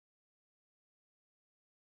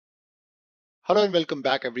Hello and welcome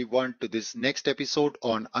back everyone to this next episode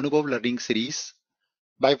on Anubhav Learning Series.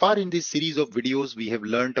 By far in this series of videos, we have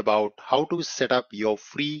learned about how to set up your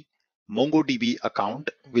free MongoDB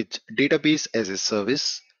account with database as a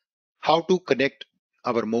service, how to connect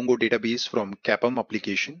our Mongo database from CAPM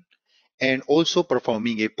application, and also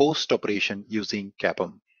performing a post operation using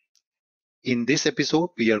CAPM. In this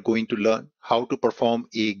episode, we are going to learn how to perform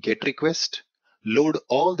a GET request, load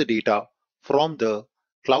all the data from the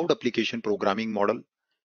cloud application programming model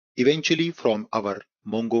eventually from our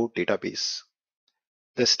Mongo database.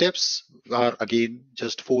 The steps are again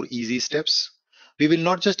just 4 easy steps. We will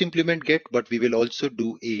not just implement GET, but we will also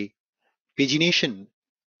do a pagination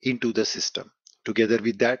into the system. Together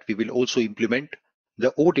with that, we will also implement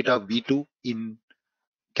the OData v2 in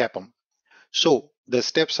CAPM. So the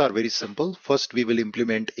steps are very simple. First, we will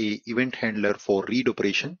implement a event handler for read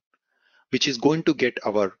operation, which is going to get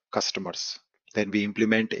our customers. Then we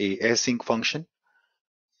implement a async function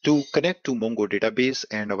to connect to Mongo database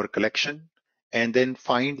and our collection, and then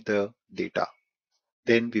find the data.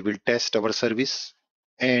 Then we will test our service,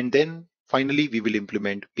 and then finally we will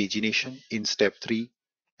implement pagination in step 3.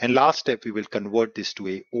 And last step, we will convert this to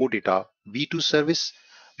a OData v2 service,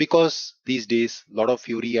 because these days a lot of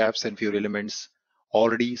Fiori apps and Fiori elements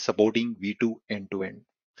already supporting v2 end-to-end.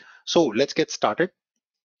 So let's get started.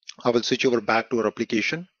 I will switch over back to our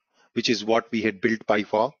application, which is what we had built by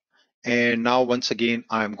far. And now once again,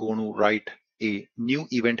 I'm going to write a new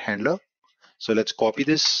event handler. So let's copy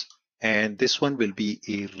this, and this one will be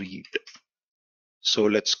a read. So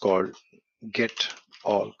let's call get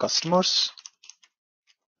all customers,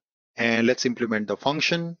 and let's implement the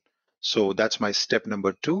function. So that's my step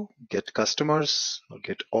number 2, get customers or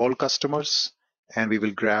get all customers, and we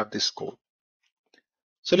will grab this code.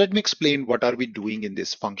 So let me explain what are we doing in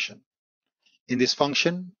this function. In this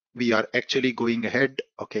function, we are actually going ahead.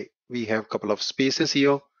 Okay, we have a couple of spaces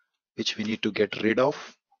here, which we need to get rid of.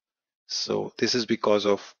 So this is because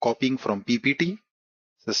of copying from PPT.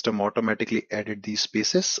 System automatically added these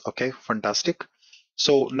spaces. Okay, fantastic.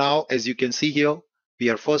 So now, as you can see here, we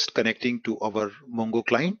are first connecting to our Mongo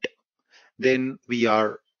client. Then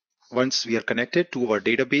once we are connected to our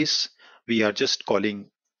database, we are just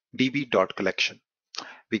calling db.collection.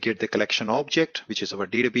 We get the collection object, which is our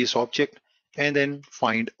database object, and then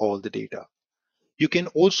find all the data. You can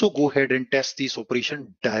also go ahead and test this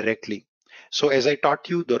operation directly. So as I taught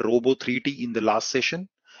you the Robo 3T in the last session,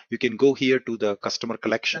 you can go here to the customer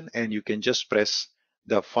collection and you can just press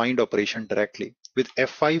the find operation directly. With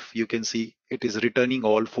F5, you can see it is returning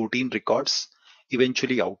all 14 records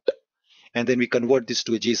eventually out. And then we convert this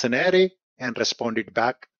to a JSON array and respond it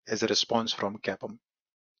back as a response from CAPM.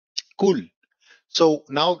 Cool. So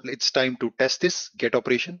now it's time to test this GET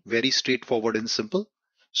operation. Very straightforward and simple.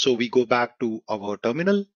 So we go back to our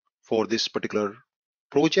terminal for this particular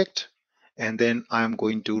project, and then I'm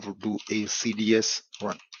going to do a CDS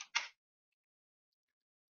run.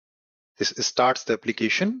 This starts the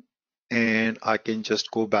application, and I can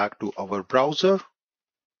just go back to our browser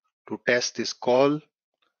to test this call.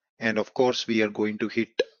 And of course, we are going to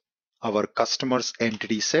hit our customers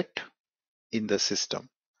entity set in the system.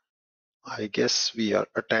 I guess we are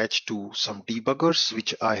attached to some debuggers,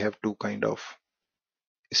 which I have to kind of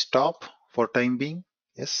stop for time being.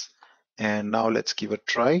 Yes. And now let's give a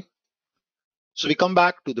try. So we come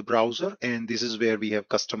back to the browser, and this is where we have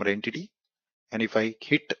customer entity. And if I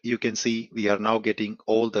hit, you can see we are now getting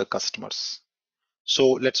all the customers.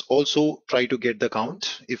 So let's also try to get the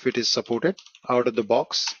count if it is supported out of the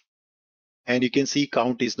box. And you can see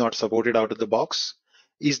count is not supported out of the box.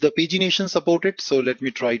 Is the pagination supported? So let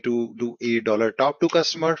me try to do a $top to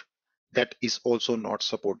customer. That is also not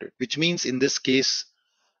supported, which means in this case,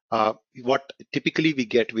 what typically we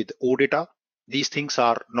get with OData, these things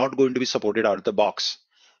are not going to be supported out of the box.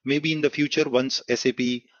 Maybe in the future, once SAP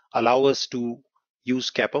allow us to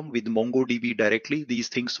use CAPM with MongoDB directly, these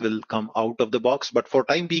things will come out of the box. But for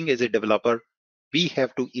time being, as a developer, we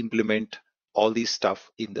have to implement all this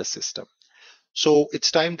stuff in the system. So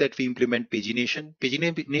it's time that we implement pagination.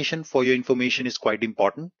 Pagination, for your information, is quite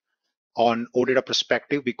important on OData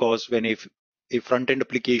perspective, because when a front-end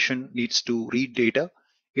application needs to read data,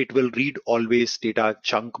 it will read always data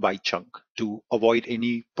chunk by chunk to avoid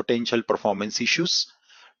any potential performance issues.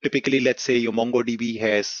 Typically, let's say your MongoDB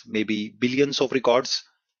has maybe billions of records,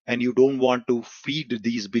 and you don't want to feed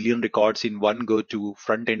these billion records in one go to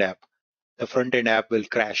front-end app. The front-end app will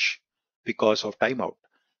crash because of timeout.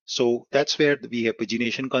 So that's where we have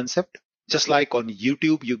pagination concept. Just like on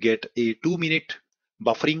YouTube, you get a 2-minute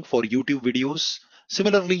buffering for YouTube videos.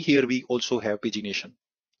 Similarly, here we also have pagination.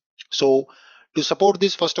 So to support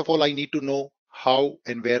this, first of all, I need to know how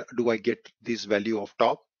and where do I get this value of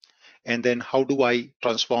top, and then how do I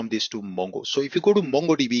transform this to Mongo. So if you go to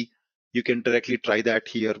MongoDB, you can directly try that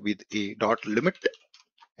here with a dot limit.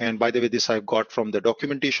 And by the way, this I've got from the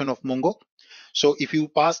documentation of Mongo. So if you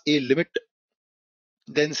pass a limit,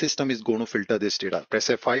 then system is going to filter this data. Press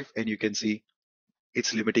F5 and you can see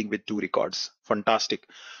it's limiting with 2 records. Fantastic.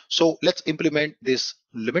 So let's implement this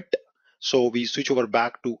limit. So we switch over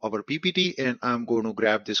back to our PPT and I'm going to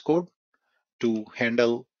grab this code to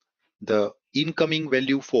handle the incoming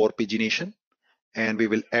value for pagination. And we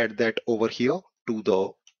will add that over here to the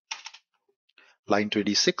line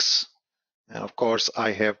 26. And of course,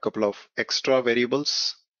 I have a couple of extra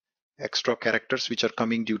variables, extra characters, which are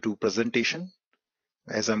coming due to presentation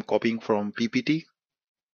as I'm copying from PPT.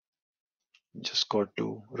 Just got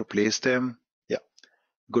to replace them. Yeah,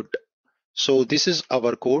 good. So this is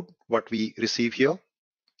our code, what we receive here.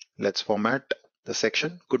 Let's format the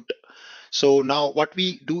section. Good. So now what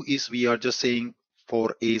we do is we are just saying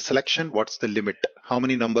for a selection, what's the limit? How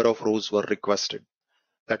many number of rows were requested?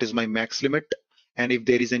 That is my max limit. And if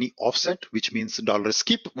there is any offset, which means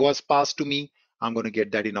 $skip was passed to me, I'm going to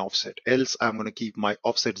get that in offset. Else I'm going to keep my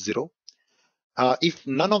offset 0. If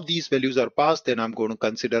none of these values are passed, then I'm going to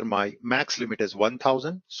consider my max limit as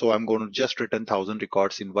 1000. So I'm going to just return 1000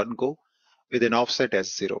 records in one go with an offset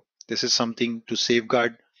as 0. This is something to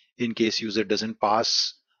safeguard in case user doesn't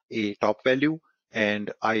pass a top value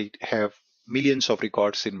and I have millions of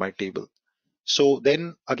records in my table. So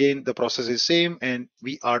then again, the process is same and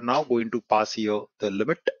we are now going to pass here the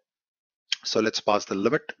limit. So let's pass the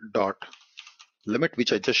limit dot limit,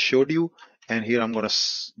 which I just showed you. And here I'm going to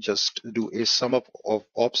just do a sum up of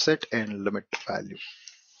offset and limit value.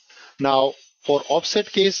 Now for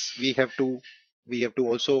offset case, we have to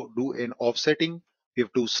also do an offsetting. We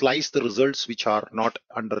have to slice the results which are not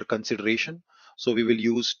under consideration. So we will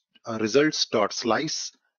use results dot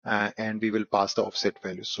slice and we will pass the offset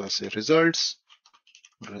value. So I say results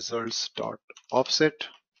dot offset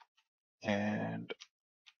and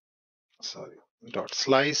dot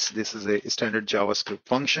slice. This is a standard JavaScript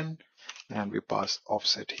function and we pass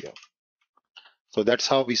offset here. So that's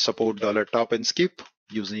how we support $top and skip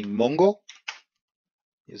using Mongo,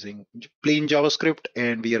 using plain JavaScript,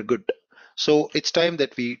 and we are good. So it's time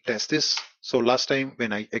that we test this. So last time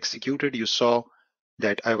when I executed, you saw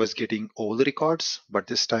that I was getting all the records, but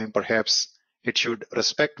this time perhaps it should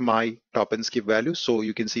respect my top and skip values. So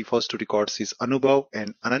you can see first 2 records is Anubhav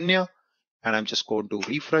and Ananya, and I'm just going to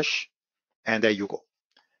refresh, and there you go.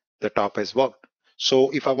 The top has worked.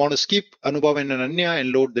 So if I want to skip Anubhav and Ananya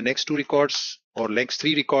and load the next 2 records or next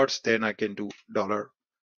 3 records, then I can do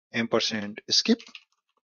 $skip.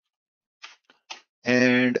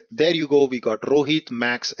 And there you go. We got Rohit,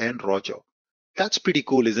 Max, and Roger. That's pretty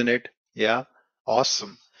cool, isn't it? Yeah,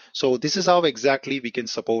 awesome. So this is how exactly we can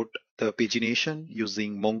support the pagination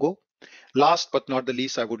using Mongo. Last but not the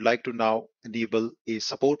least, I would like to now enable a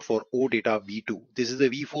support for OData v2. This is a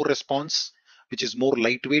v4 response, which is more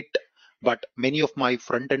lightweight, but many of my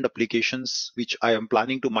front-end applications, which I am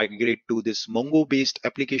planning to migrate to this Mongo-based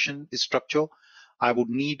application structure, I would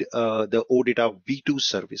need the OData v2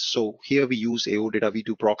 service. So here we use a OData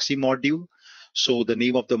v2 proxy module. So the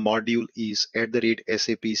name of the module is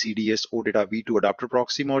 @SAP CDS OData v2 adapter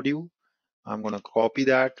proxy module. I'm going to copy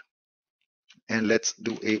that and let's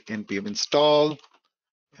do a npm install,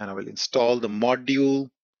 and I will install the module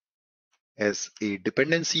as a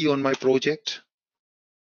dependency on my project.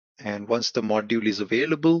 And once the module is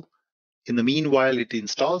available, in the meanwhile it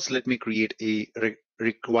installs, let me create a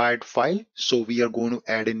required file. So we are going to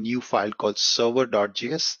add a new file called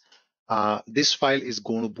server.js. This file is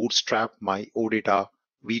going to bootstrap my OData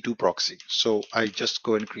v2 proxy. So I just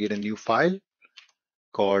go and create a new file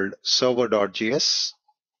called server.js.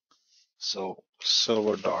 So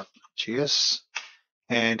server.js,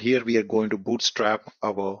 and here we are going to bootstrap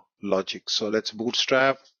our logic. So let's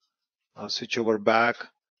bootstrap, switch over back,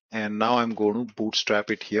 and now I'm going to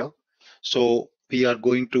bootstrap it here. So we are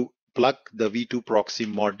going to plug the v2 proxy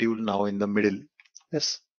module now in the middle.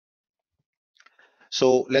 Yes.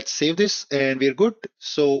 So let's save this and we're good.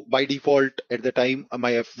 So by default, at the time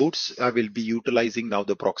my app boots, I will be utilizing now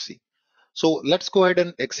the proxy. So let's go ahead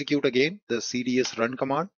and execute again the cds run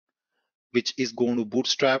command, which is going to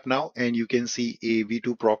bootstrap now. And you can see a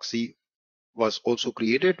v2 proxy was also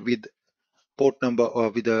created with port number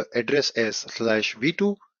with the address as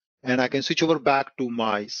 /v2. And I can switch over back to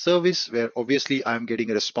my service where obviously I'm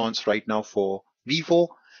getting a response right now for v4.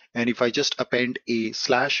 And if I just append a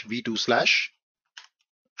 /v2/,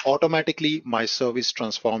 automatically my service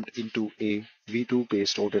transformed into a v2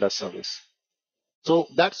 based OData service. So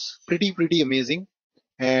that's pretty amazing.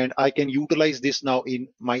 and I can utilize this now in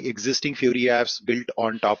my existing Fiori apps built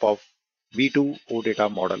on top of V2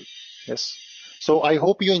 OData model. Yes. So I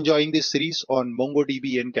hope you're enjoying this series on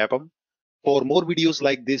MongoDB and CAPM. For more videos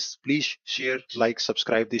like this, please share, like,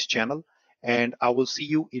 subscribe this channel, and I will see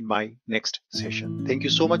you in my next session. Thank you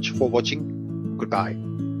so much for watching.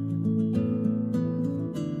 Goodbye.